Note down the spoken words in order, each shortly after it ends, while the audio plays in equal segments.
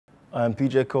I'm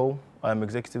PJ Cole. I'm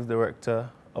Executive Director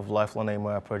of Lifeline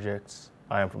AMI Projects.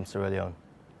 I am from Sierra Leone.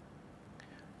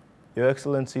 Your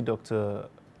Excellency, Dr.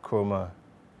 Koroma,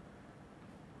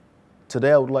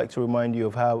 today I would like to remind you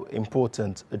of how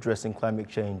important addressing climate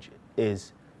change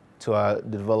is to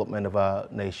the development of our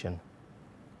nation.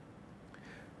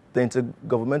 The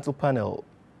Intergovernmental Panel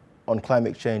on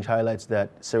Climate Change highlights that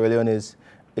Sierra Leone is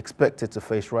expected to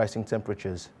face rising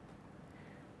temperatures,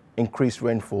 increased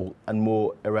rainfall, and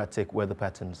more erratic weather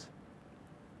patterns.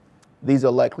 These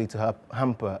are likely to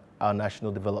hamper our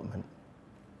national development.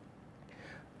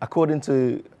 According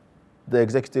to the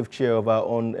executive chair of our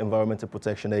own Environmental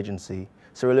Protection Agency,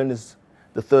 Sierra Leone is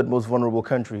the third most vulnerable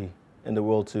country in the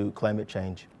world to climate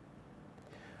change.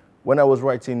 When I was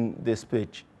writing this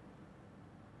speech,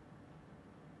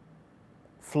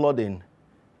 flooding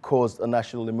caused a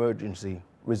national emergency,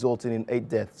 resulting in 8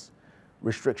 deaths,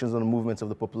 restrictions on the movements of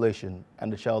the population,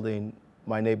 and a child in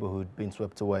my neighborhood being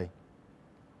swept away.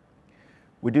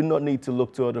 We do not need to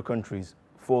look to other countries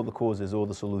for the causes or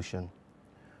the solution.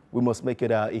 We must make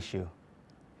it our issue.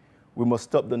 We must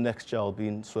stop the next child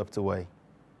being swept away.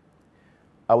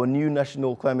 Our new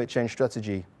National Climate Change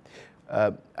Strategy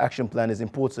action plan is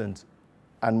important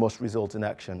and must result in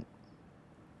action.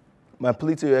 My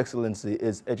plea to Your Excellency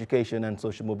is education and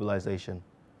social mobilization.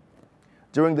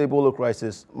 During the Ebola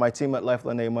crisis, my team at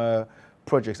Lifeline AMI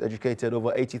Projects educated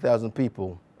over 80,000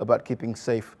 people about keeping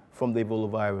safe from the Ebola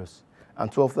virus,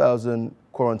 and 12,000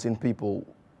 quarantined people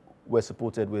were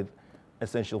supported with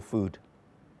essential food.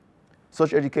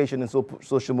 Such education and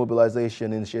social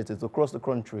mobilization initiatives across the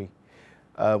country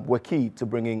were key to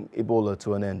bringing Ebola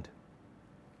to an end.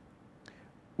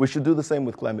 We should do the same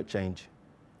with climate change.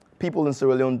 People in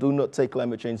Sierra Leone do not take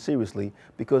climate change seriously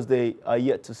because they are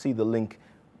yet to see the link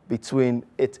between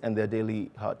it and their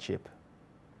daily hardship.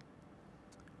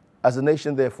 As a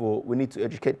nation, therefore, we need to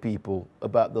educate people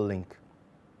about the link.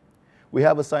 We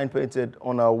have a sign painted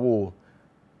on our wall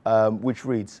which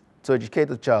reads, "To educate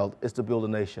a child is to build a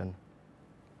nation."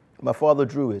 My father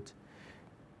drew it.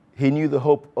 He knew the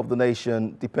hope of the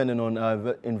nation depended on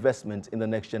our investment in the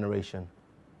next generation.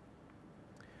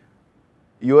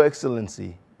 Your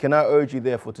Excellency, can I urge you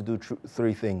therefore to do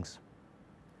 3 things?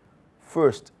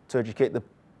 First, to educate the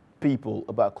people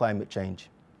about climate change.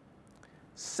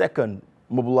 Second,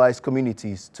 mobilize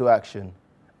communities to action.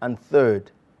 And third,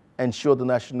 ensure the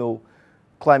National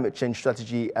Climate Change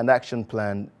Strategy and Action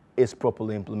Plan is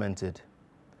properly implemented.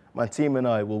 My team and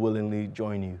I will willingly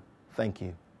join you. Thank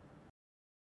you.